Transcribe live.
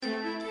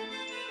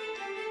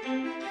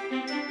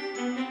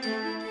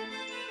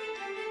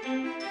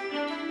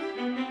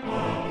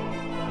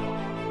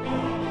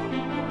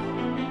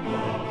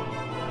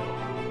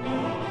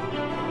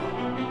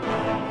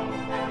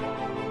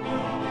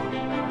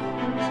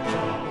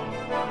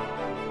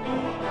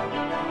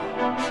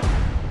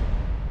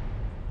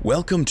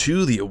Welcome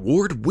to the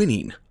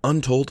award-winning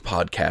Untold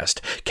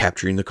podcast,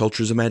 capturing the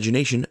culture's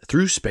imagination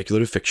through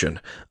speculative fiction.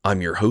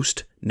 I'm your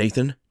host,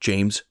 Nathan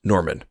James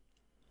Norman.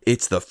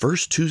 It's the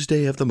first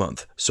Tuesday of the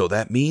month, so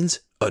that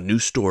means a new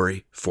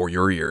story for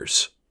your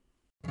ears.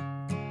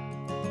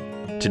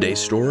 Today's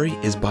story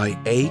is by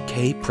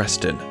A.K.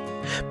 Preston.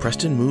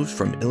 Preston moved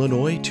from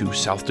Illinois to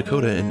South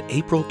Dakota in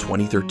April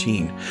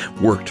 2013,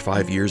 worked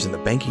 5 years in the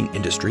banking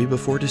industry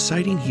before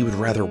deciding he would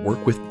rather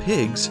work with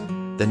pigs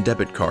than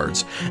debit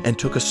cards, and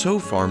took a sow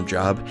farm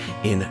job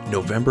in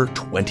November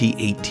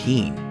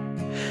 2018.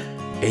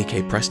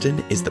 A.K.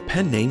 Preston is the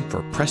pen name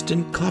for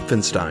Preston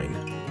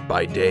Klopfenstein.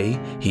 By day,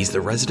 he's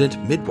the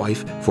resident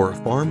midwife for a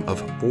farm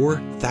of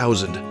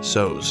 4,000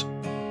 sows.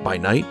 By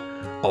night,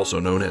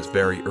 also known as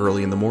very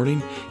early in the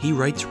morning, he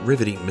writes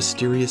riveting,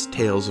 mysterious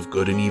tales of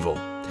good and evil.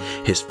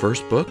 His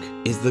first book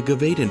is The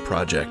Gavaden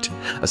Project,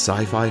 a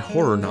sci-fi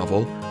horror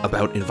novel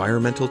about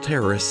environmental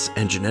terrorists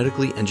and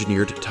genetically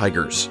engineered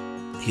tigers.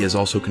 He has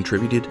also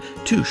contributed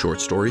 2 short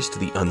stories to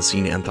the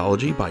Unseen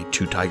anthology by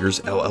Two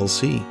Tigers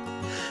LLC.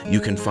 You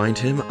can find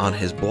him on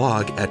his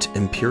blog at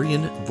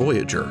Empyrean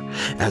Voyager,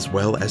 as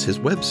well as his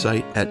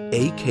website at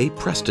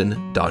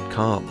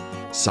akpreston.com.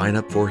 Sign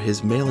up for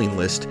his mailing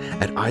list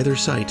at either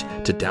site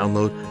to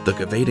download The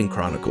Gavaden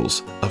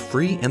Chronicles, a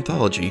free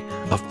anthology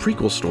of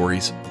prequel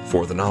stories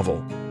for the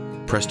novel.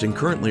 Preston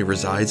currently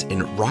resides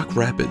in Rock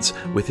Rapids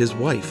with his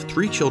wife,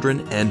 3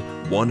 children, and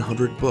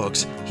 100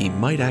 books he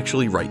might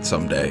actually write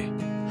someday.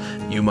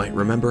 You might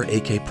remember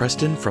A.K.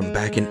 Preston from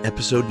back in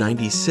episode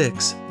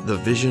 96, The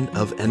Vision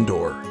of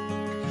Endor.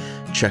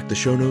 Check the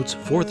show notes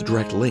for the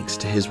direct links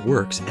to his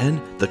works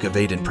and The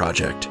Gavaden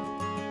Project.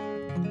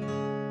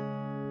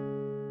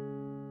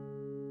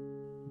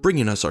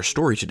 Bringing us our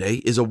story today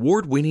is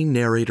award-winning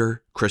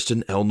narrator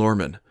Kristen L.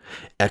 Norman,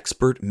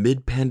 expert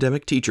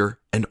mid-pandemic teacher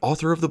and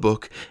author of the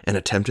book An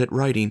Attempt at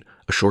Writing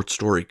a Short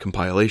Story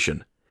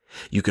Compilation.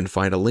 You can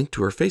find a link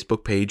to her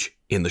Facebook page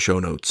in the show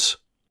notes.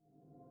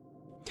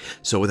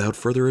 So without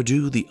further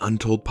ado, the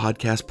Untold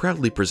podcast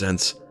proudly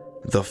presents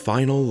The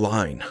Final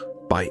Line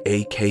by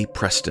A.K.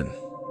 Preston.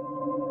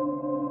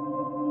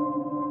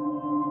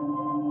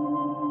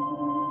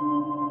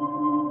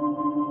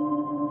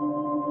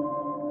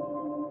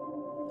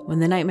 When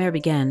the nightmare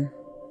began,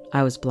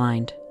 I was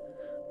blind.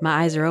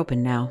 My eyes are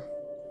open now,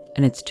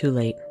 and it's too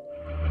late.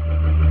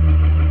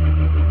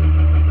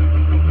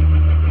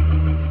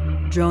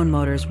 Drone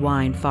motors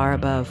whine far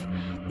above,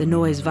 the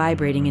noise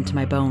vibrating into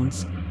my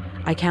bones.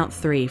 I count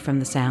 3 from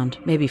the sound,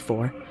 maybe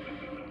 4.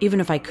 Even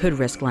if I could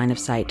risk line of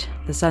sight,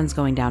 the sun's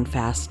going down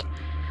fast.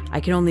 I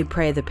can only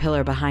pray the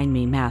pillar behind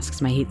me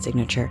masks my heat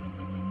signature.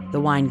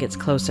 The whine gets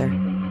closer.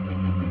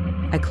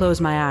 I close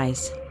my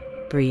eyes,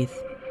 breathe,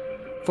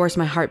 force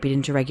my heartbeat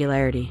into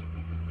regularity.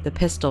 The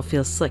pistol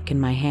feels slick in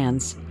my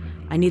hands.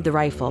 I need the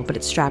rifle, but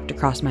it's strapped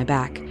across my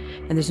back,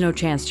 and there's no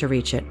chance to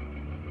reach it.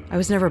 I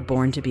was never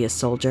born to be a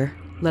soldier,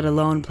 let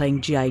alone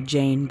playing G.I.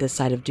 Jane this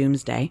side of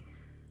doomsday.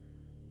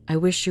 I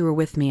wish you were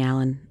with me,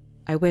 Alan.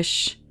 I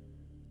wish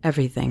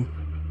everything.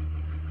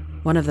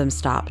 One of them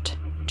stopped,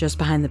 just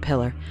behind the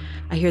pillar.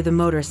 I hear the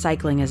motor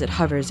cycling as it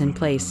hovers in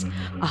place,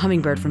 a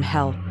hummingbird from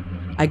hell.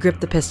 I grip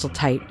the pistol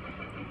tight.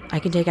 I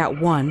can take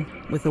out one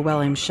with a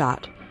well-aimed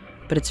shot,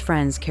 but its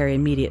friends carry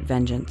immediate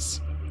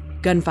vengeance.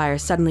 Gunfire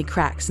suddenly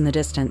cracks in the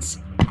distance.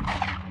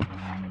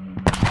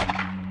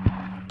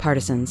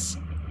 Partisans.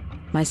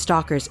 My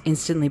stalkers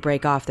instantly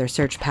break off their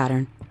search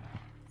pattern.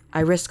 I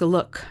risk a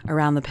look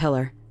around the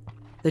pillar.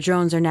 The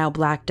drones are now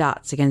black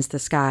dots against the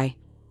sky,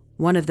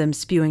 one of them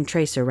spewing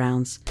tracer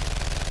rounds.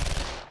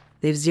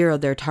 They've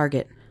zeroed their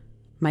target.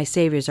 My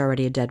savior's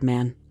already a dead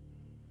man.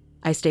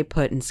 I stay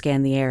put and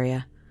scan the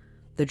area.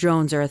 The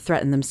drones are a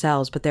threat in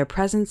themselves, but their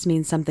presence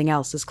means something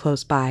else is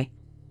close by.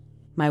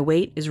 My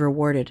wait is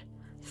rewarded.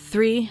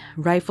 3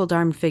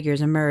 rifled-armed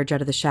figures emerge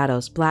out of the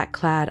shadows,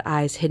 black-clad,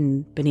 eyes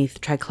hidden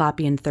beneath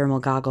triclopian thermal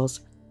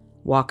goggles.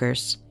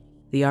 Walkers.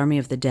 The army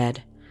of the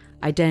dead.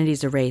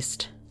 Identities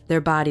erased. Their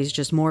bodies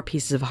just more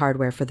pieces of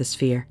hardware for the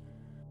sphere.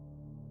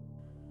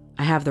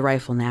 I have the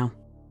rifle now.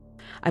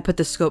 I put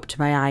the scope to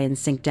my eye and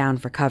sink down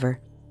for cover.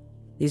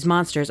 These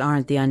monsters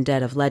aren't the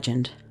undead of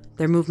legend.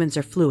 Their movements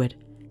are fluid,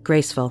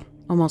 graceful,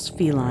 almost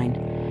feline.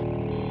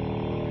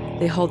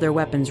 They hold their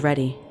weapons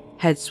ready,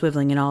 heads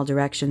swiveling in all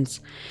directions,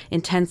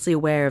 intensely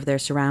aware of their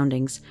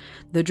surroundings.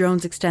 The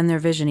drones extend their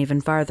vision even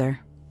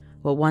farther.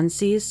 What one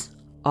sees,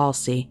 all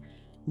see.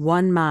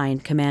 One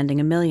mind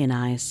commanding a million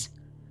eyes.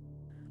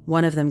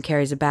 One of them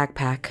carries a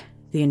backpack,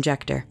 the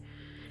injector.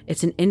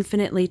 It's an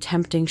infinitely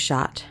tempting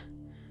shot,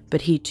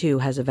 but he too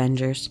has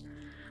Avengers.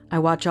 I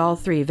watch all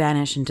 3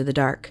 vanish into the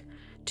dark,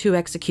 2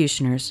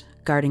 executioners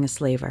guarding a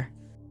slaver.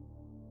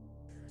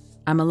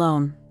 I'm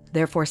alone,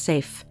 therefore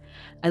safe.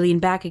 I lean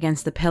back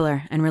against the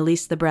pillar and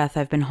release the breath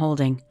I've been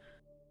holding.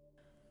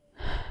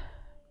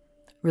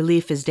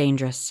 Relief is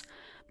dangerous,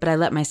 but I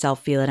let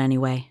myself feel it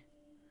anyway.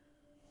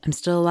 I'm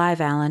still alive,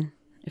 Alan.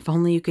 If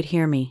only you could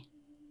hear me.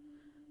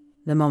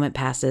 The moment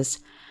passes.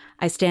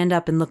 I stand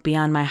up and look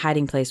beyond my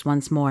hiding place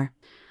once more.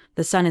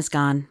 The sun is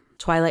gone.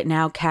 Twilight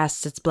now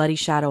casts its bloody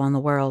shadow on the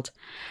world.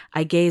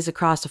 I gaze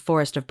across a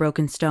forest of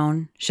broken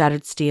stone,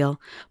 shattered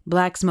steel,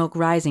 black smoke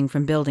rising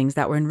from buildings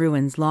that were in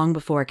ruins long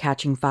before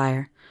catching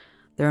fire.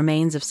 The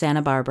remains of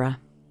Santa Barbara.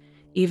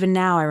 Even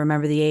now I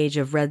remember the age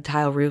of red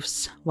tile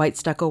roofs, white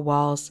stucco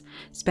walls,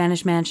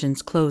 Spanish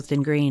mansions clothed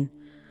in green.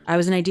 I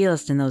was an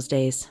idealist in those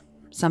days,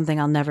 something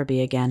I'll never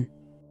be again.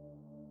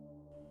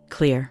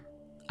 Clear.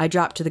 I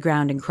drop to the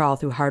ground and crawl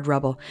through hard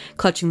rubble,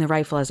 clutching the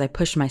rifle as I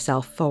push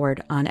myself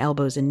forward on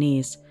elbows and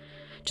knees.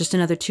 Just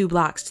another 2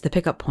 blocks to the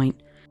pickup point.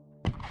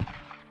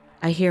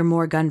 I hear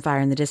more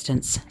gunfire in the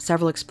distance,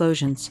 several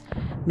explosions.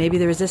 Maybe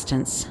the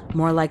resistance,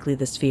 more likely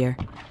the sphere.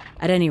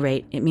 At any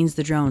rate, it means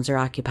the drones are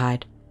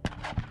occupied.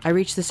 I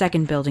reach the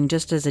second building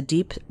just as a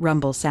deep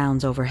rumble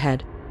sounds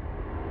overhead.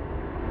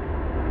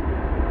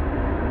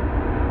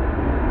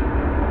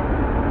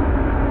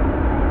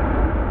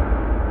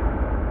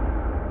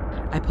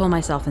 I pull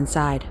myself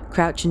inside,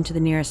 crouch into the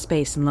nearest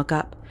space, and look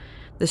up.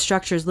 The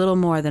structure is little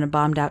more than a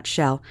bombed-out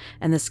shell,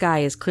 and the sky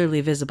is clearly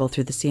visible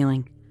through the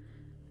ceiling.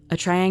 A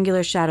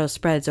triangular shadow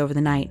spreads over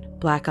the night,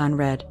 black on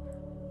red.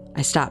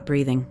 I stop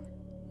breathing.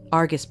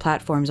 Argus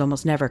platforms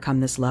almost never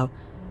come this low.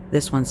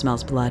 This one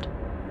smells blood.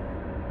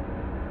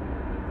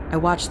 I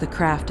watch the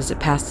craft as it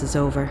passes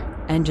over,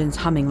 engines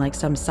humming like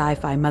some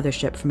sci-fi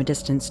mothership from a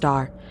distant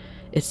star.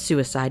 It's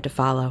suicide to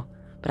follow,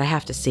 but I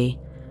have to see.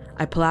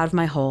 I pull out of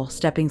my hole,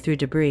 stepping through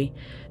debris,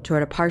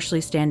 toward a partially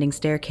standing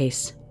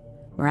staircase.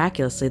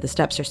 Miraculously, the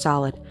steps are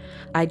solid.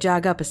 I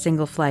jog up a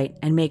single flight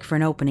and make for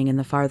an opening in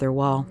the farther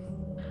wall.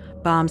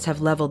 Bombs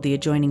have leveled the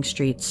adjoining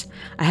streets.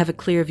 I have a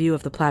clear view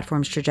of the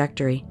platform's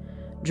trajectory.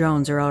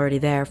 Drones are already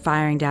there,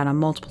 firing down on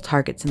multiple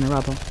targets in the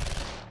rubble.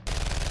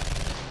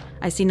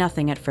 I see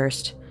nothing at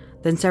first.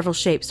 Then several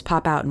shapes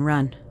pop out and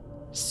run.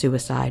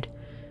 Suicide.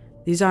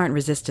 These aren't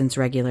resistance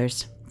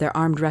regulars. They're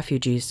armed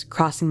refugees,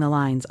 crossing the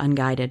lines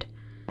unguided.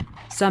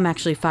 Some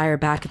actually fire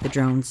back at the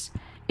drones,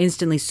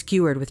 instantly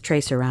skewered with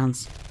tracer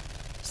rounds.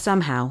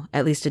 Somehow,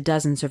 at least a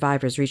dozen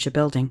survivors reach a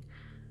building.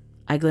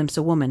 I glimpse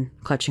a woman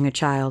clutching a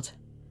child.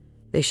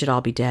 They should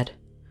all be dead.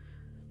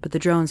 But the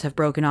drones have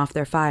broken off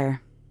their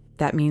fire.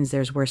 That means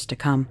there's worse to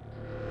come.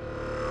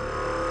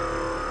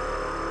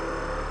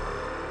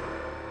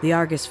 The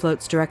Argus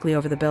floats directly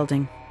over the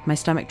building. My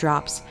stomach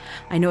drops.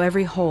 I know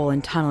every hole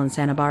and tunnel in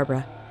Santa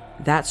Barbara.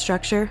 That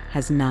structure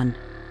has none.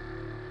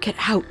 Get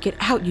out,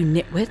 you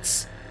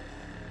nitwits!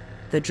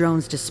 The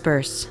drones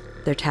disperse.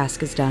 Their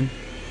task is done.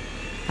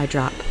 I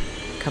drop,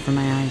 cover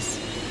my eyes.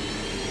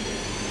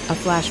 A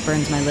flash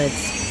burns my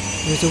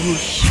lids. There's a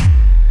whoosh.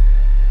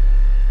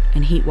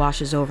 And heat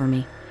washes over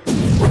me.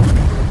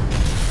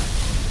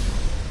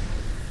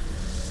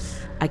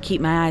 I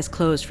keep my eyes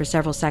closed for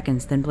several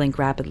seconds, then blink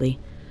rapidly.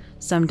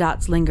 Some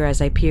dots linger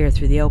as I peer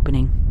through the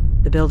opening.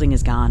 The building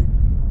is gone.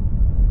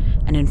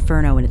 An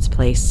inferno in its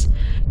place.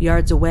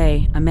 Yards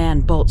away, a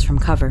man bolts from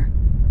cover.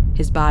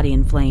 His body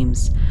in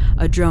flames.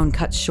 A drone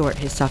cuts short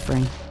his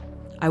suffering.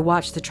 I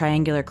watch the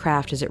triangular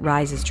craft as it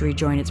rises to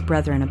rejoin its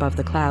brethren above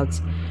the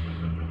clouds.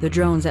 The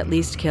drones at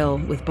least kill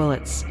with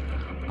bullets.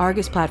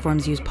 Argus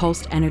platforms use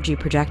pulsed energy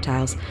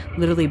projectiles,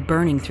 literally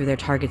burning through their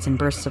targets in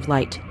bursts of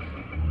light.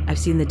 I've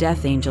seen the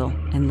Death Angel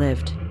and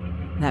lived.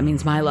 That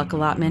means my luck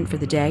allotment for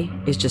the day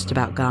is just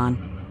about gone.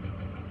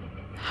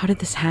 How did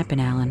this happen,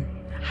 Alan?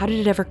 How did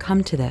it ever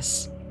come to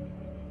this?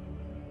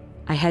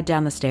 I head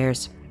down the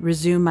stairs,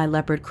 resume my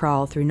leopard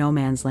crawl through no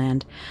man's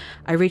land.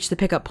 I reach the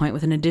pickup point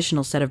with an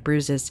additional set of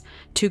bruises,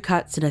 2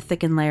 cuts and a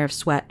thickened layer of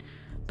sweat,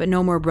 but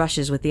no more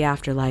brushes with the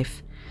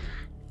afterlife.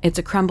 It's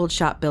a crumbled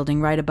shop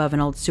building right above an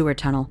old sewer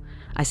tunnel.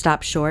 I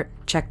stop short,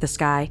 check the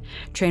sky,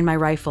 train my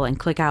rifle, and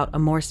click out a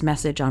Morse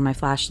message on my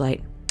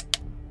flashlight.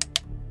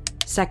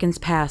 Seconds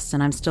pass,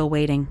 and I'm still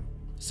waiting.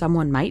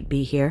 Someone might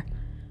be here.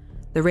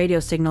 The radio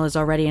signal is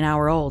already an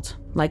hour old,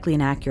 likely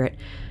inaccurate,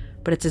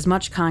 but it's as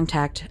much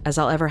contact as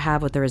I'll ever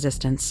have with the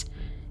Resistance.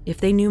 If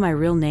they knew my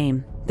real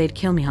name, they'd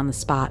kill me on the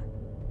spot.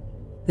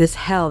 This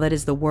hell that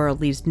is the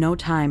world leaves no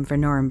time for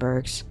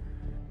Nurembergs.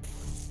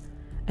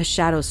 A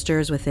shadow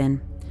stirs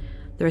within.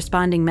 The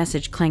responding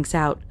message clanks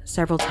out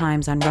several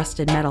times on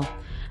rusted metal.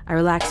 I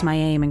relax my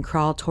aim and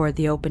crawl toward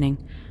the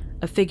opening.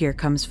 A figure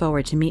comes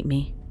forward to meet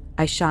me.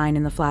 I shine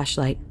in the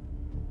flashlight.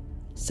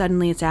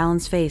 Suddenly it's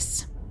Alan's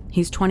face.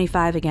 He's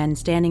 25 again,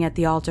 standing at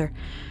the altar,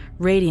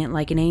 radiant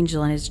like an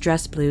angel in his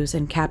dress blues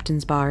and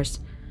captain's bars.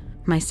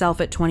 Myself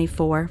at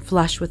 24,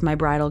 flush with my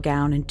bridal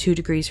gown and 2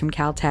 degrees from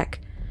Caltech.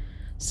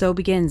 So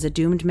begins a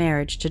doomed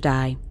marriage to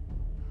die.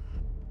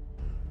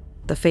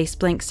 The face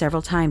blinks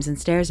several times and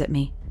stares at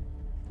me.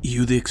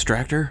 You the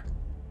extractor?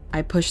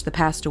 I push the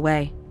past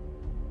away.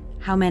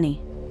 How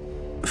many?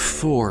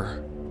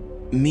 4.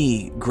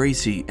 Me,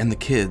 Gracie, and the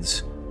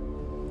kids.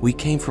 We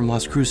came from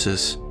Las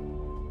Cruces.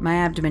 My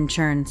abdomen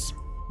churns.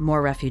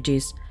 More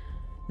refugees.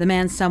 The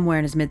man's somewhere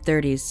in his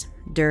mid-30s,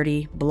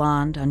 dirty,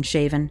 blonde,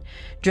 unshaven,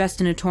 dressed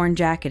in a torn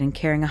jacket and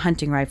carrying a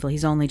hunting rifle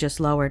he's only just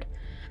lowered.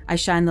 I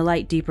shine the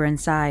light deeper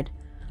inside.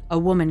 A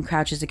woman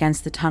crouches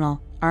against the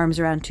tunnel, arms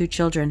around 2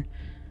 children.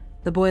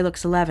 The boy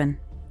looks 11.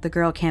 The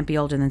girl can't be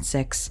older than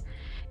 6.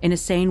 In a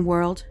sane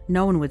world,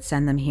 no one would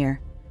send them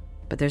here.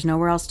 But there's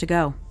nowhere else to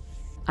go.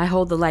 I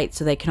hold the light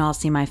so they can all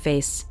see my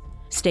face.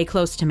 Stay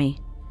close to me.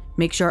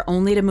 Make sure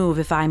only to move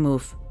if I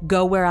move.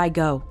 Go where I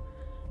go.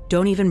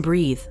 Don't even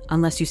breathe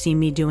unless you see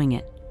me doing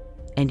it.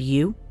 And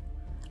you?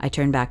 I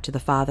turn back to the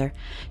father,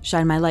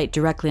 shine my light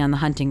directly on the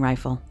hunting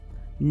rifle.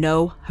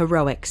 No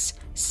heroics.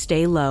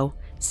 Stay low,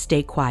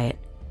 stay quiet.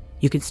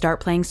 You can start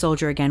playing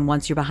soldier again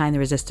once you're behind the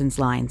resistance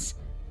lines.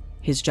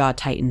 His jaw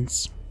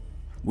tightens.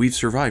 We've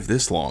survived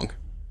this long.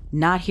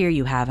 Not here,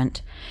 you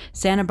haven't.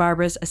 Santa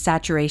Barbara's a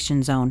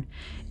saturation zone.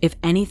 If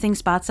anything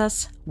spots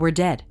us, we're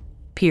dead.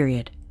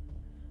 Period.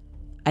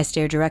 I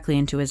stare directly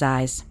into his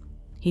eyes.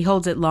 He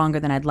holds it longer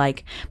than I'd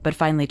like, but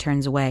finally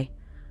turns away.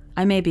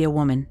 I may be a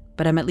woman,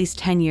 but I'm at least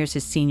 10 years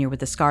his senior with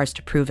the scars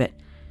to prove it.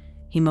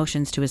 He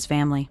motions to his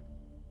family.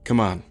 Come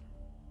on.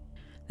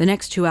 The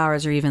next 2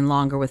 hours are even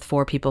longer with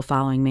 4 people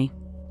following me.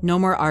 No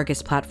more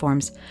Argus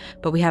platforms,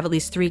 but we have at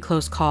least 3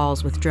 close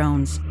calls with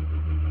drones.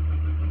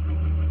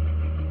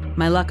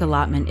 My luck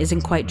allotment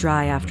isn't quite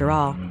dry after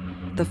all.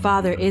 The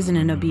father is in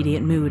an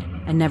obedient mood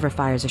and never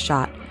fires a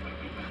shot.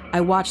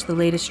 I watch the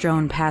latest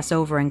drone pass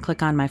over and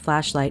click on my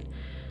flashlight.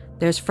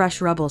 There's fresh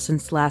rubble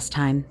since last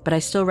time, but I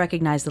still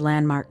recognize the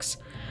landmarks.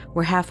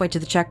 We're halfway to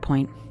the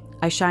checkpoint.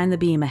 I shine the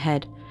beam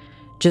ahead,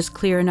 just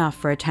clear enough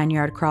for a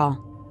 10-yard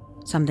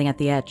crawl. Something at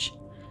the edge.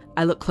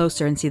 I look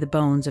closer and see the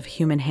bones of a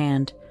human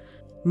hand.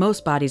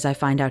 Most bodies I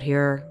find out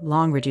here are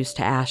long reduced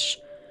to ash.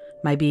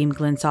 My beam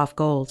glints off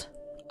gold.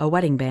 A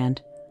wedding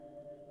band.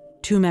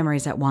 2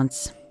 memories at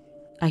once.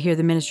 I hear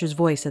the minister's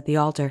voice at the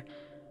altar.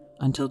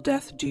 Until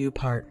death do you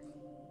part.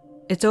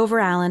 It's over,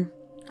 Alan.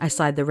 I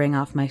slide the ring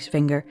off my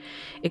finger.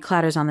 It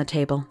clatters on the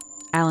table.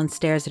 Alan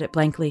stares at it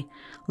blankly,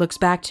 looks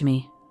back to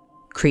me.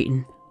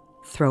 Cretin.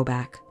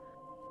 Throwback.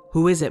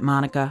 Who is it,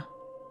 Monica?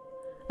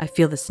 I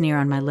feel the sneer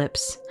on my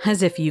lips,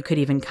 as if you could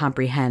even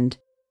comprehend.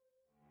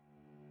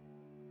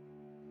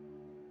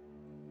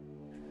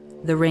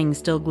 The ring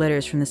still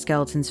glitters from the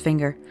skeleton's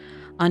finger,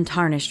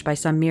 untarnished by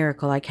some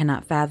miracle I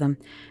cannot fathom,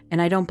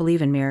 and I don't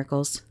believe in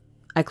miracles.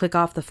 I click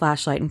off the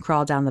flashlight and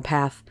crawl down the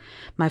path,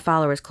 my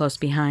followers close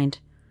behind.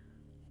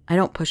 I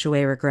don't push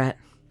away regret.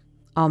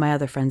 All my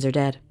other friends are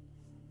dead.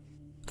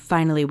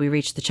 Finally, we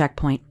reach the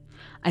checkpoint.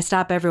 I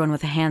stop everyone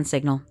with a hand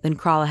signal, then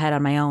crawl ahead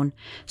on my own,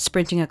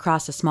 sprinting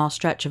across a small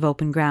stretch of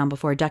open ground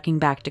before ducking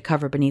back to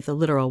cover beneath a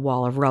literal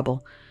wall of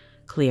rubble.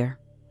 Clear.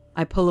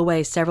 I pull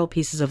away several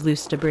pieces of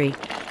loose debris,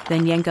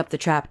 then yank up the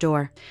trap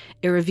door.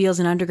 It reveals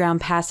an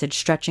underground passage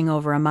stretching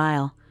over a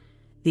mile.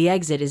 The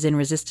exit is in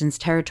resistance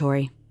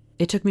territory.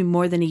 It took me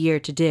more than a year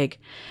to dig,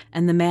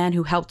 and the man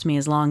who helped me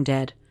is long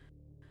dead.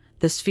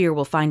 The sphere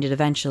will find it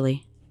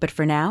eventually, but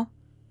for now,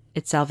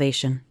 it's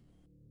salvation.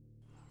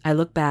 I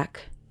look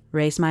back,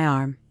 raise my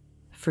arm,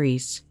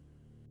 freeze.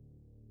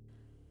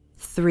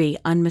 3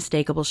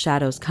 unmistakable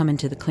shadows come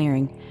into the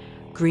clearing,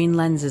 green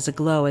lenses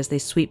aglow as they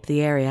sweep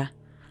the area.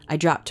 I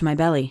drop to my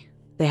belly.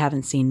 They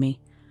haven't seen me.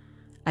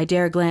 I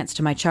dare glance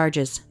to my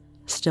charges,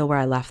 still where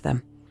I left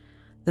them.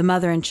 The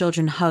mother and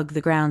children hug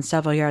the ground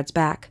several yards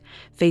back,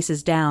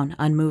 faces down,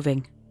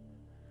 unmoving.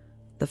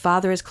 The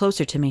father is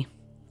closer to me,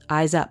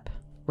 eyes up,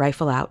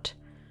 rifle out.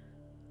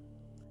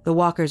 The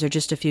walkers are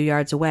just a few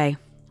yards away.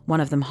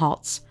 One of them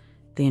halts,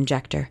 the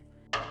injector.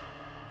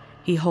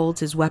 He holds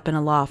his weapon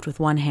aloft with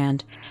one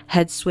hand,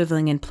 head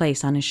swiveling in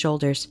place on his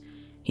shoulders.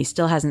 He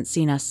still hasn't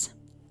seen us.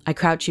 I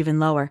crouch even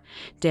lower,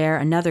 dare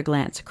another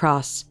glance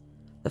across.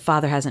 The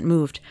father hasn't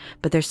moved,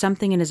 but there's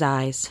something in his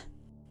eyes.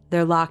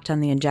 They're locked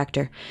on the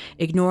injector,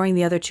 ignoring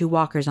the other 2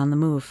 walkers on the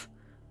move.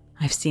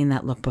 I've seen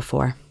that look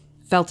before,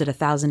 felt it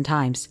 1,000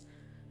 times.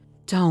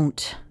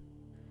 Don't.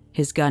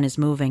 His gun is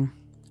moving,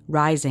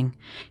 rising.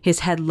 His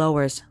head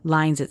lowers,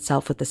 lines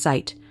itself with the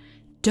sight.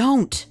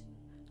 Don't!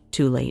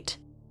 Too late.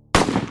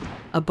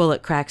 A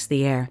bullet cracks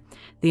the air.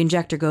 The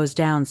injector goes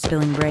down,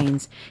 spilling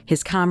brains.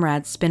 His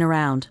comrades spin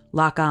around,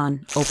 lock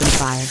on, open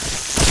fire.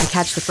 I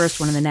catch the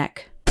first one in the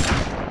neck.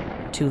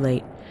 Too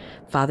late.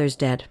 Father's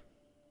dead.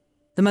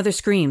 The mother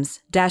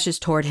screams, dashes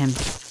toward him.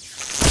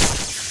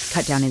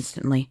 Cut down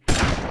instantly.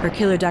 Her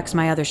killer ducks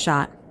my other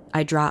shot.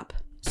 I drop,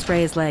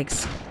 spray his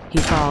legs. He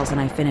falls and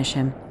I finish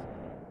him.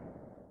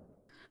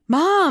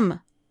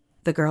 Mom!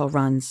 The girl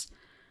runs.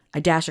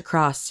 I dash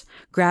across,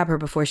 grab her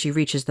before she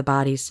reaches the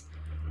bodies.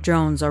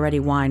 Drones already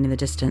whine in the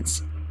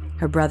distance.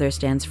 Her brother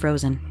stands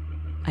frozen.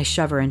 I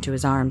shove her into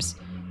his arms.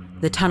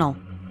 The tunnel.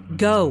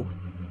 Go!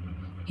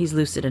 He's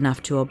lucid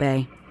enough to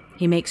obey.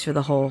 He makes for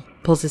the hole,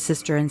 pulls his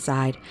sister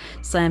inside,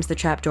 slams the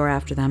trapdoor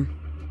after them.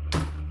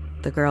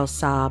 The girl's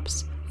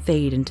sobs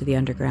fade into the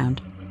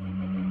underground.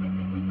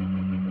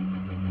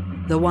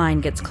 The whine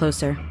gets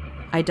closer.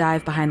 I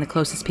dive behind the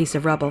closest piece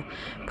of rubble,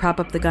 prop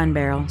up the gun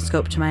barrel,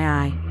 scope to my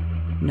eye.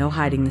 No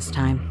hiding this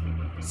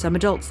time. Some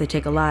adults they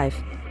take alive.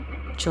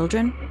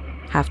 Children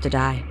have to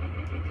die.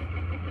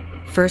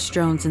 First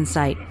drone's in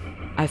sight.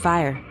 I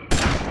fire.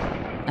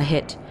 A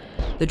hit.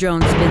 The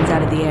drone spins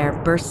out of the air,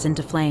 bursts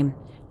into flame.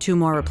 2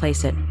 more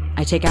replace it.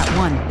 I take out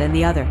 1, then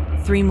the other.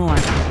 3 more.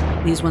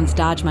 These ones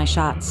dodge my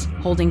shots,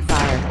 holding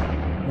fire.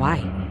 Why?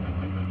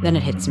 Then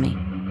it hits me.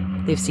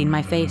 They've seen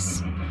my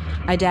face.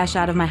 I dash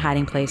out of my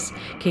hiding place,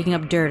 kicking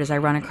up dirt as I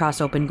run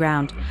across open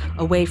ground,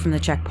 away from the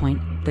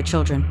checkpoint, the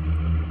children.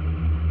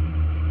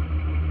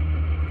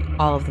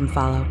 All of them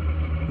follow.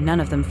 None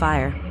of them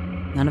fire.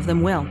 None of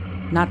them will.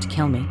 Not to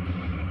kill me.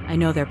 I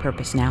know their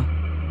purpose now.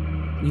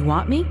 You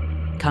want me?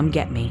 Come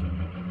get me.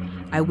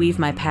 I weave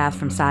my path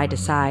from side to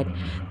side.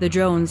 The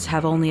drones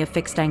have only a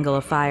fixed angle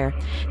of fire.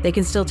 They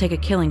can still take a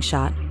killing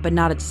shot, but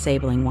not a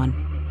disabling one.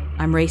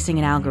 I'm racing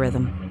an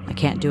algorithm. I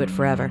can't do it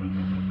forever.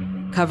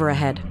 Cover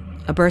ahead.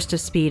 A burst of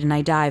speed and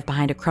I dive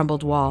behind a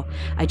crumbled wall.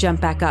 I jump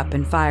back up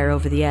and fire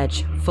over the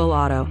edge, full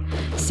auto.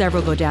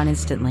 Several go down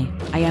instantly.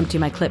 I empty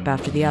my clip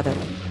after the other.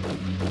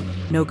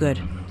 No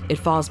good. It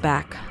falls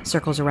back,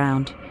 circles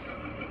around.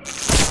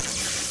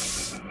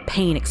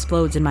 Pain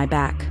explodes in my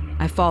back.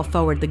 I fall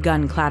forward, the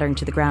gun clattering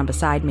to the ground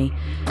beside me.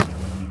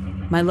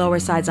 My lower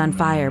side's on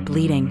fire,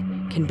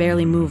 bleeding, can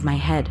barely move my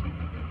head.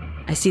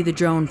 I see the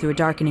drone through a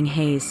darkening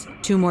haze.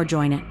 2 more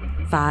join it.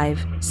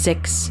 5,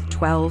 6,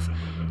 12,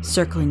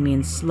 circling me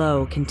in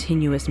slow,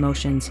 continuous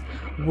motions,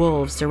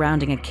 wolves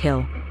surrounding a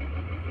kill.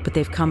 But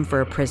they've come for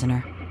a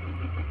prisoner.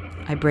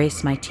 I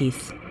brace my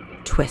teeth,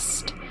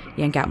 twist,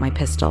 yank out my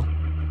pistol.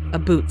 A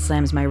boot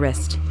slams my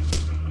wrist.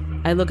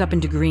 I look up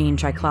into green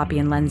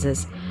triclopian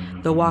lenses.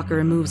 The walker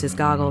removes his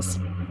goggles.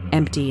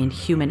 Empty and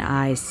human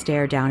eyes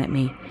stare down at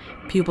me,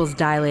 pupils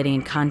dilating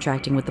and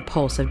contracting with the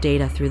pulse of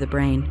data through the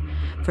brain.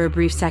 For a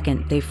brief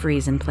second, they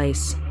freeze in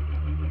place.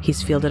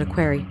 He's fielded a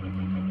query.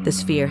 The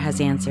sphere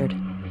has answered.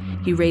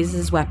 He raises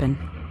his weapon,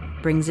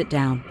 brings it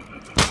down.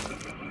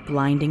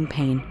 Blinding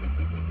pain.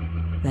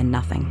 Then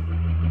nothing.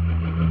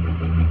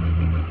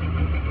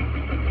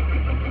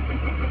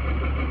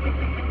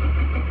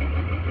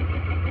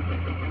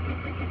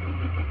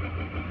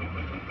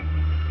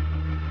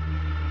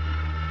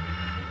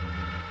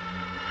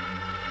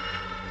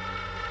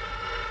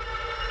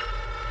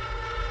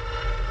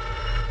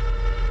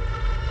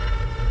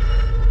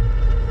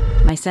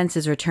 My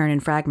senses return in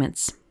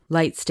fragments.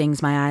 Light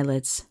stings my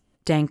eyelids.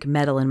 Dank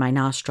metal in my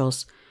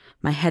nostrils.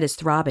 My head is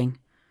throbbing,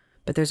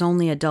 but there's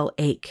only a dull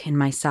ache in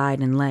my side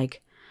and leg.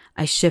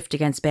 I shift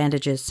against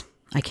bandages.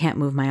 I can't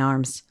move my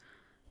arms.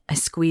 I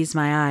squeeze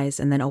my eyes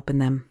and then open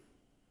them.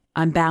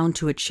 I'm bound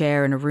to a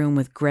chair in a room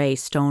with gray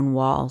stone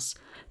walls.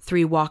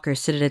 3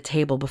 walkers sit at a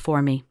table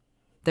before me.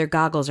 Their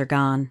goggles are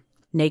gone,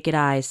 naked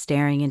eyes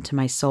staring into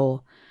my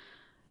soul.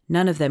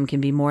 None of them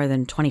can be more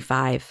than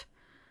 25.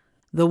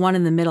 The one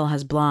in the middle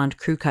has blonde,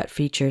 crew-cut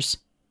features.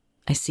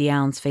 I see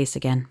Alan's face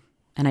again,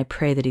 and I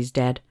pray that he's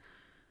dead.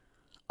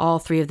 All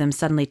 3 of them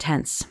suddenly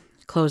tense,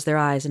 close their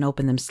eyes and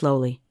open them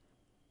slowly.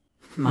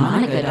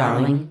 Monica,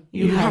 darling,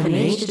 you haven't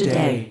aged a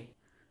day.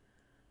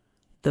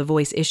 The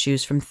voice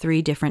issues from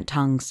 3 different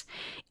tongues.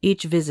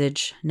 Each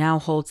visage now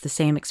holds the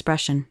same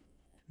expression.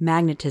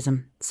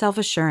 Magnetism,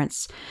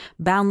 self-assurance,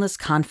 boundless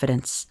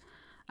confidence.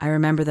 I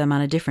remember them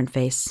on a different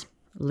face,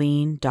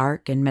 lean,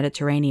 dark, and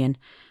Mediterranean.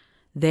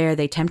 There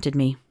they tempted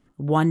me,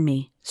 won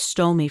me,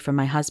 stole me from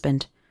my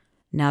husband.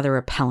 Now they're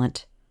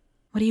repellent.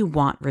 What do you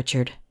want,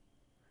 Richard?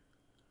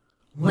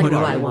 What do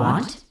I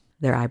want?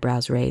 Their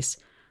eyebrows raise.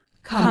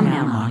 Come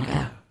now,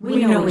 Monica.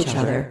 We know each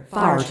other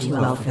far too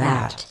well for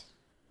that.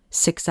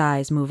 6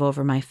 eyes move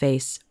over my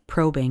face,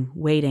 probing,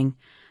 waiting.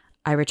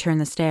 I return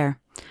the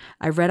stare.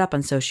 I've read up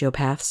on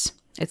sociopaths.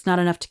 It's not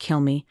enough to kill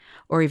me,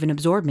 or even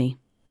absorb me.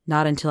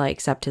 Not until I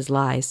accept his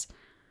lies.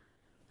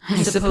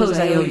 I suppose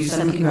I owe you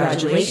some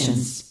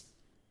congratulations.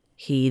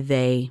 He,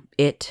 they,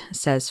 it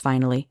says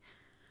finally.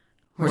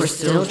 We're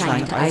still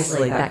trying to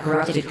isolate that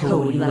corrupted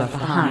code you left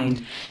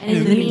behind, and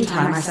in the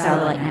meantime our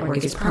satellite network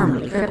is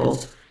permanently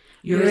crippled.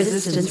 Your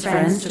resistance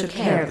friends took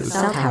care of the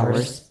cell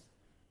towers.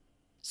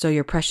 So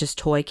your precious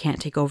toy can't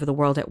take over the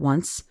world at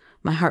once?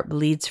 My heart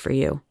bleeds for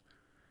you.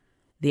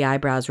 The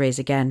eyebrows raise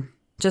again,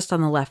 just on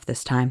the left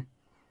this time.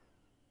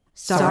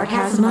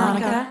 Sarcasm,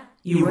 Monica?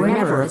 You were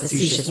never a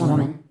facetious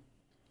woman.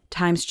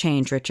 Times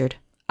change, Richard.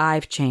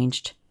 I've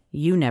changed.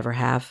 You never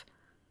have.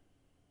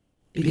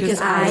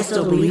 Because I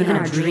still believe in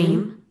our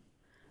dream?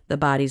 The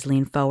bodies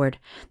lean forward,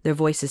 their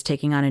voices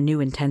taking on a new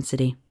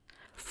intensity.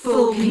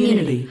 Full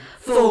community,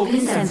 full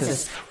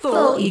consensus,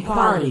 full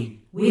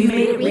equality. We've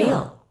made it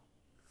real.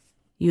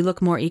 You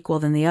look more equal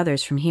than the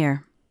others from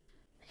here.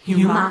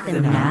 You mock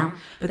them now,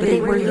 but they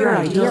were your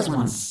ideals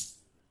once.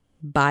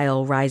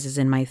 Bile rises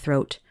in my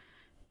throat.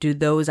 Do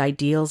those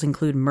ideals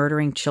include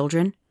murdering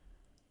children?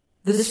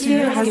 The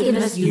sphere has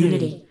given us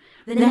unity.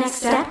 The next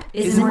step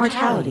is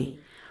immortality.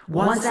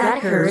 Once that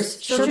occurs,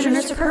 children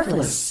are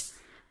superfluous.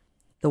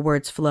 The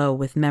words flow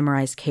with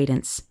memorized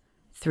cadence.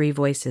 3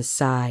 voices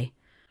sigh.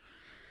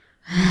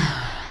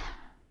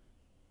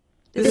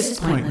 This is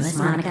pointless,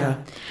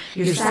 Monica.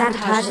 Your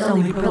sabotage has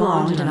only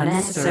prolonged an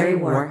unnecessary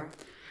war.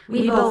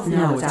 We both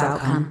know its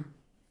outcome.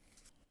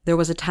 There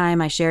was a time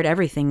I shared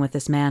everything with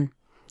this man.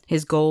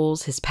 His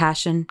goals, his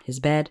passion, his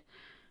bed.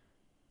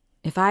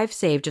 If I've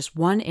saved just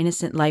one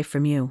innocent life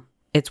from you,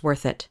 it's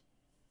worth it.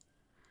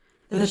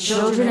 The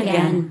children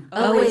again.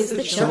 Always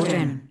the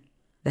children.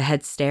 The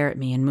heads stare at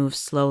me and move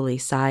slowly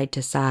side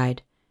to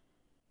side.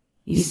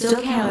 You still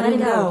can't let him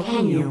go,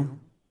 can you?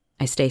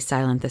 I stay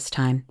silent this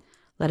time.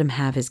 Let him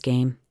have his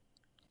game.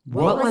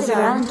 What was it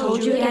Alan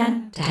told you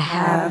again? To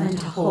have and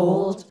to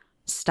hold?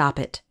 Stop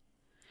it.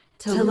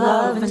 To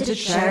love and to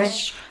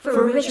cherish,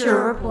 for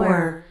richer or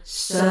poorer.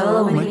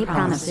 So many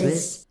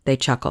promises. They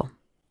chuckle.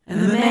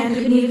 And the man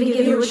couldn't even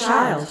give you a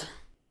child.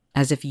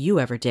 As if you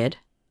ever did.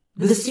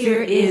 The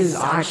sphere is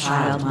our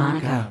child,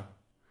 Monica.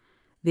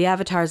 The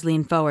avatars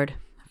lean forward,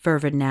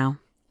 fervid now,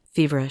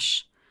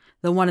 feverish.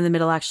 The one in the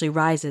middle actually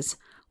rises,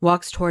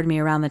 walks toward me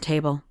around the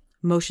table,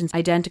 motions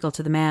identical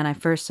to the man I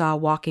first saw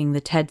walking the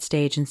TED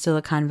stage in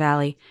Silicon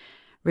Valley,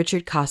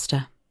 Richard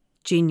Costa.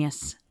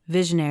 Genius,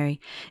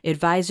 visionary,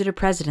 advisor to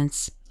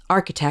presidents,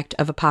 architect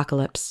of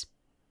apocalypse.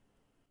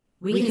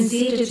 We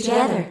conceived it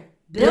together,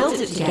 built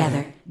it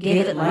together,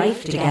 gave it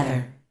life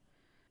together.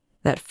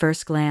 That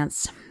first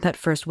glance, that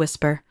first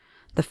whisper,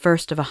 the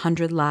first of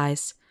 100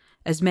 lies,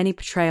 as many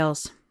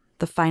betrayals,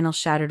 the final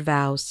shattered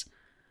vows.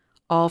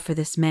 All for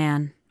this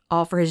man,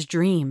 all for his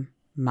dream,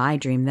 my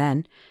dream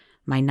then,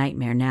 my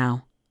nightmare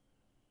now.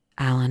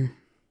 Alan.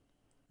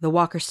 The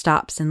walker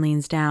stops and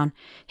leans down.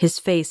 His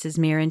face is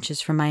mere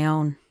inches from my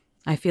own.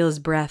 I feel his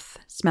breath,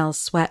 smell his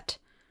sweat.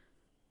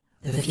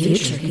 The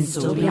future can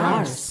still be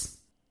ours.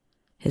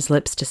 His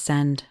lips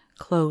descend,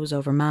 close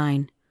over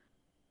mine.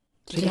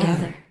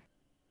 Together.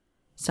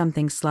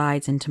 Something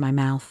slides into my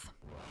mouth.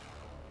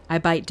 I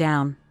bite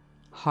down,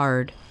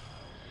 hard.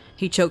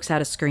 He chokes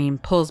out a scream,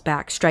 pulls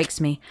back,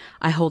 strikes me.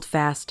 I hold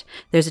fast.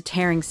 There's a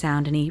tearing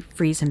sound and he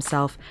frees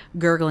himself,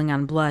 gurgling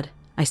on blood.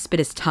 I spit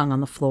his tongue on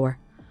the floor.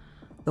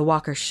 The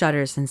walker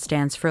shudders and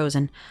stands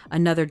frozen.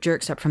 Another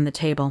jerks up from the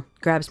table,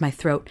 grabs my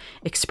throat,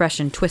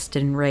 expression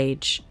twisted in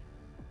rage.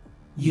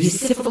 You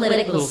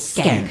syphilitic little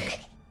skank.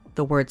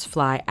 The words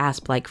fly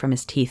asp-like from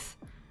his teeth.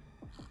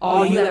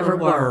 All you ever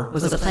were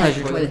was a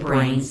pleasure with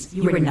brains.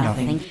 You were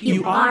nothing.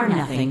 You are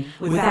nothing.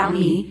 Without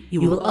me,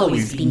 you will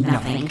always be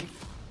nothing.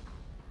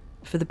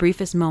 For the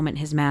briefest moment,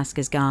 his mask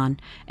is gone,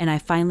 and I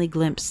finally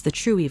glimpse the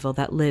true evil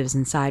that lives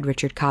inside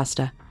Richard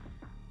Costa.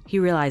 He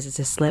realizes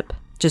his slip.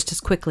 Just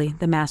as quickly,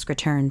 the mask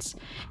returns.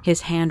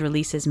 His hand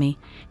releases me.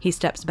 He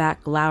steps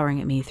back,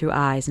 glowering at me through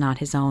eyes not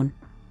his own.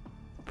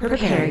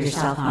 Prepare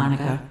yourself,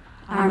 Monica.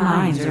 Our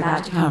minds are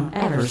about to come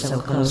ever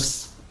so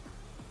close.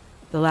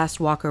 The last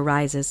walker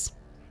rises.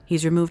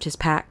 He's removed his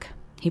pack.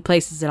 He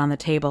places it on the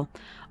table,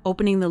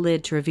 opening the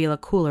lid to reveal a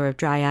cooler of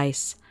dry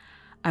ice.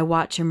 I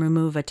watch him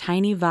remove a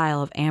tiny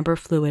vial of amber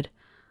fluid,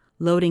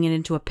 loading it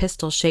into a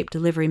pistol-shaped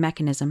delivery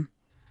mechanism.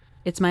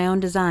 It's my own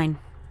design,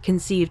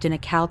 conceived in a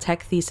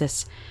Caltech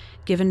thesis,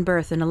 given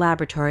birth in a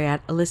laboratory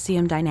at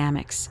Elysium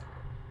Dynamics.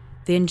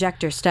 The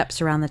injector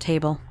steps around the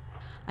table.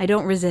 I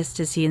don't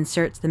resist as he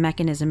inserts the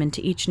mechanism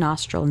into each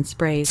nostril and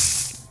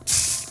sprays.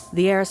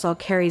 The aerosol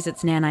carries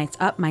its nanites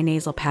up my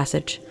nasal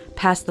passage,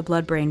 past the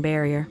blood-brain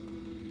barrier.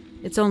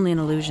 It's only an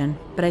illusion,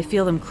 but I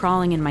feel them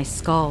crawling in my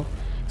skull,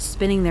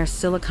 spinning their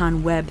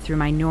silicon web through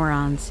my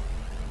neurons.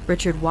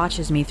 Richard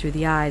watches me through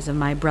the eyes of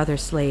my brother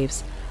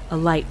slaves,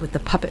 alight with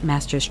the puppet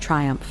master's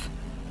triumph.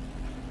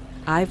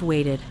 I've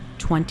waited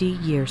 20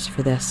 years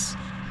for this.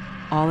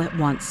 All at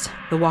once,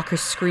 the walkers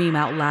scream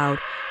out loud,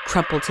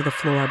 crumple to the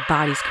floor,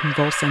 bodies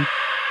convulsing.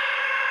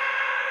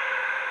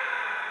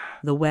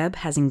 The web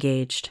has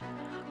engaged.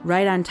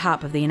 Right on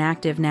top of the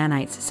inactive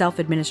nanites,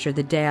 self-administered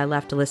the day I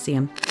left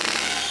Elysium.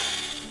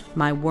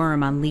 My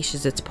worm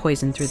unleashes its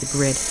poison through the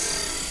grid.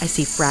 I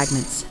see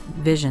fragments,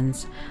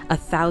 visions.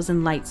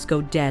 1,000 lights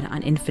go dead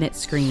on infinite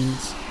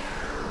screens.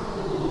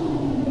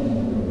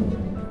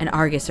 An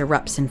Argus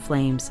erupts in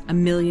flames.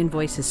 1,000,000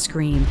 voices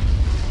scream.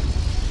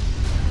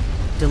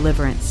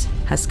 Deliverance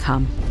has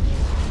come.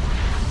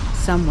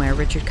 Somewhere,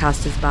 Richard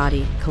Costa's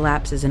body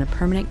collapses in a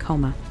permanent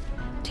coma,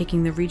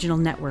 taking the regional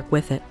network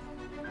with it.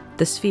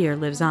 The sphere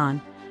lives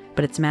on,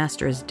 but its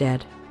master is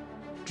dead.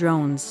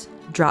 Drones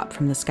drop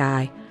from the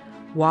sky,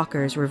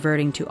 walkers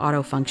reverting to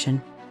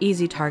auto-function,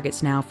 easy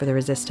targets now for the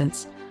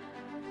resistance.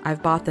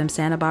 I've bought them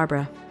Santa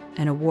Barbara,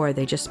 an award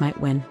they just might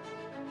win.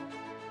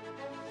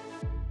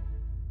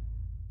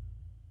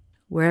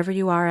 Wherever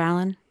you are,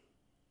 Alan,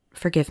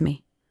 forgive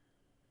me.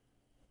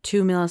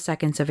 2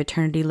 milliseconds of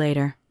eternity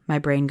later, my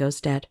brain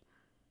goes dead,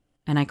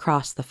 and I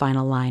cross the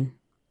final line.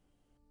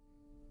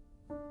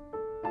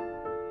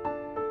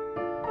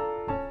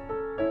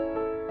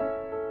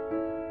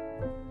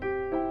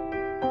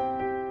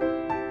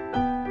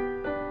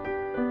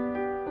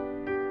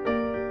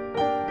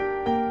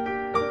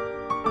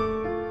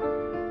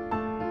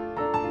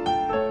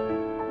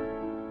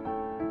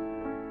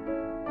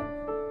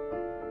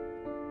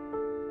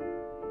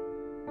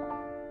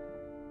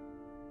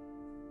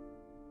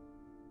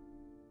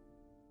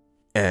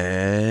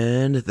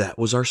 And that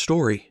was our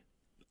story.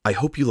 I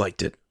hope you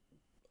liked it.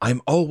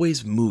 I'm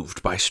always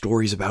moved by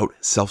stories about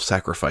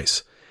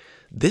self-sacrifice.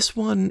 This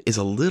one is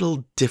a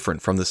little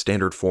different from the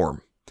standard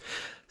form.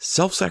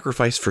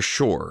 Self-sacrifice for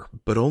sure,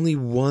 but only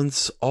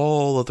once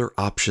all other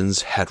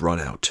options had run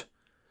out.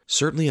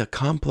 Certainly a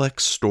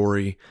complex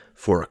story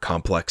for a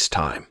complex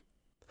time.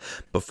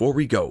 Before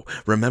we go,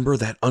 remember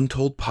that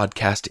Untold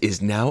Podcast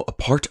is now a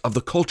part of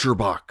the Culture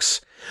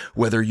Box.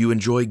 Whether you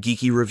enjoy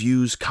geeky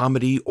reviews,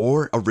 comedy,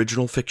 or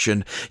original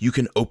fiction, you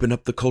can open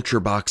up the Culture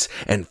Box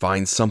and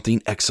find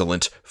something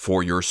excellent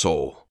for your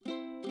soul.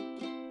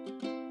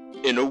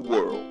 In a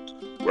world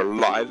where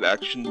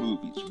live-action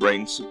movies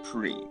reign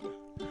supreme,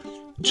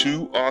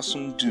 two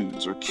awesome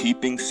dudes are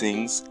keeping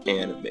things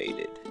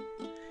animated.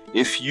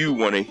 If you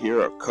want to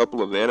hear a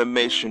couple of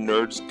animation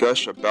nerds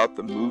gush about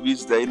the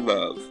movies they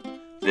love,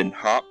 then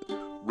hop,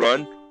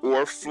 run,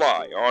 or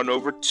fly on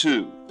over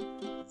to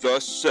The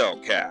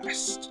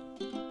Cellcast.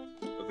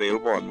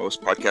 Available on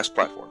most podcast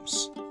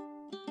platforms.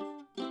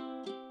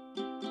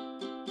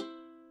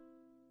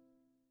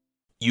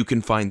 You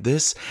can find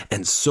this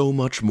and so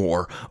much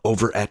more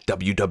over at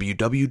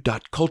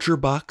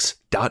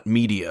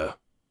www.culturebox.media.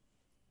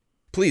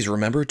 Please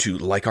remember to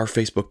like our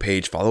Facebook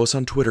page, follow us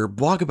on Twitter,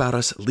 blog about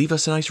us, leave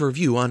us a nice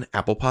review on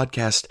Apple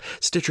Podcast,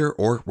 Stitcher,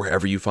 or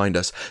wherever you find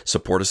us.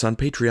 Support us on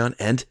Patreon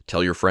and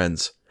tell your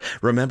friends.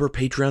 Remember,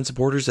 Patreon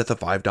supporters at the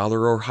 $5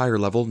 or higher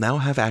level now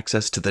have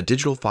access to the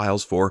digital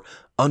files for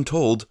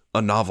Untold,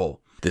 a novel.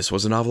 This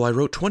was a novel I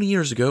wrote 20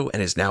 years ago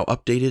and is now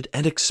updated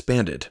and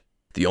expanded.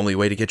 The only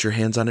way to get your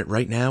hands on it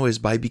right now is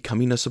by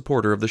becoming a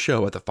supporter of the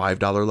show at the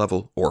 $5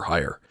 level or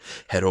higher.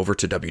 Head over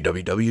to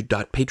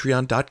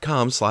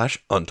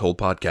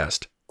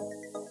www.patreon.com/UntoldPodcast.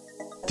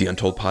 The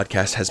Untold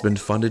Podcast has been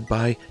funded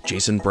by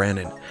Jason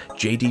Brannon,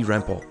 J.D.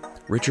 Rempel,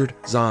 Richard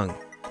Zong,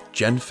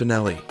 Jen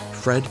Finelli,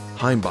 Fred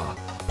Heimbaugh,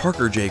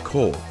 Parker J.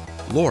 Cole,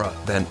 Laura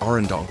Van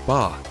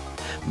Arendonk-Ba,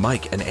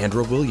 Mike and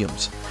Andrew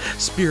Williams,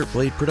 Spirit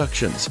Blade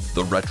Productions,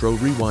 The Retro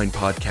Rewind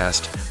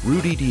Podcast,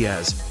 Rudy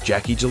Diaz,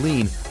 Jackie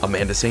Jeline,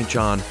 Amanda St.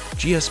 John,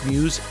 GS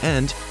Muse,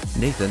 and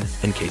Nathan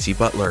and Casey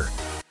Butler.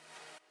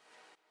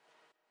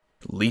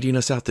 Leading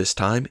us out this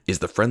time is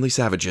the Friendly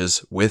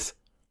Savages with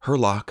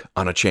Herlock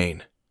on a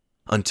Chain.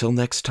 Until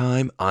next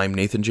time, I'm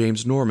Nathan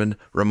James Norman,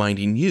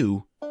 reminding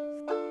you,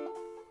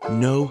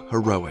 no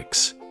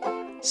heroics.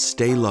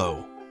 Stay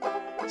low.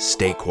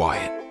 Stay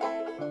quiet.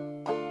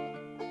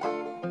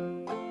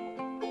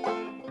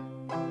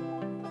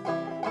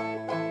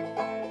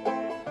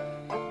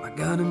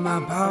 Gun in my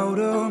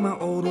powder, my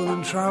old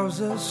woolen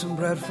trousers, some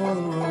bread for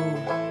the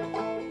road.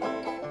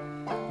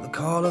 The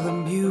call of the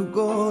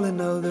bugle,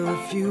 another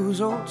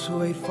refusal to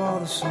wait for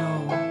the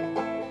snow.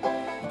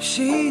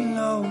 She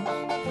knows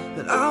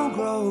that I'll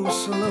grow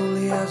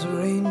slowly as a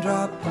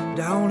raindrop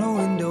down a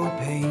window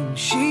pane.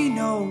 She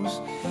knows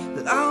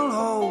that I'll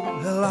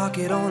hold a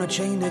locket on a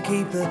chain to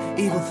keep the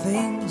evil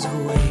things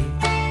away.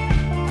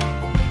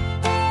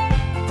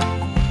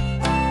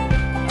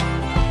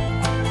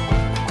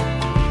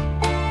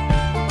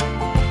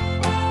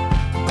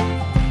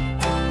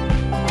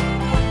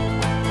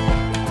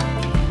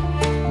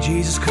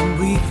 Jesus, come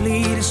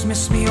briefly,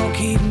 dismiss me or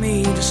keep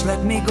me, just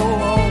let me go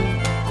home.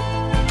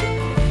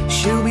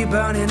 She'll be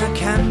burning a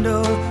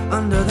candle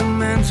under the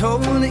mantle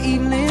when the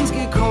evenings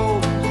get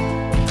cold.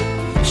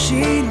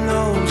 She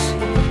knows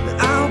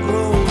that I'll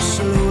grow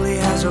slowly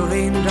as a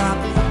raindrop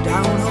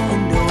down a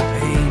window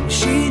pane.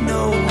 She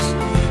knows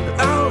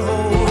that I'll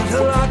hold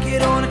a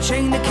locket on a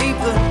chain to keep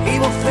the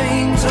evil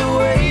things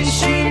away.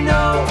 She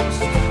knows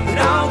that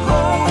I'll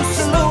grow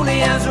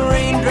slowly as a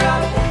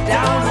raindrop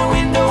down a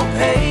window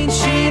pane.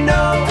 She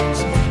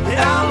knows that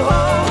I'll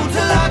hold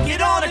a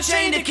locket on a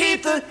chain to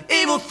keep the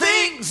evil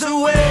things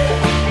away.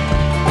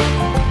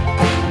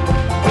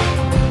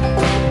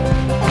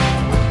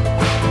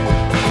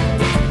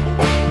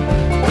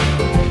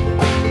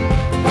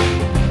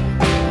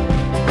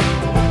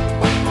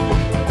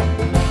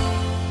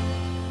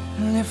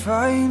 And if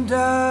I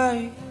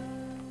die,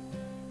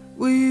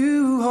 will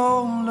you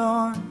hold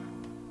on?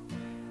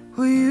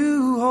 Will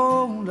you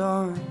hold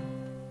on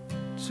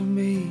to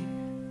me?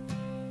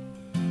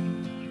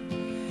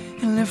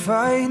 And if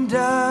I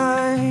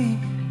die,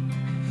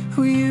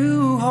 will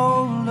you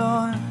hold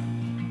on?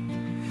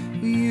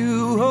 Will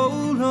you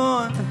hold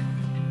on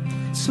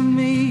to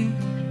me?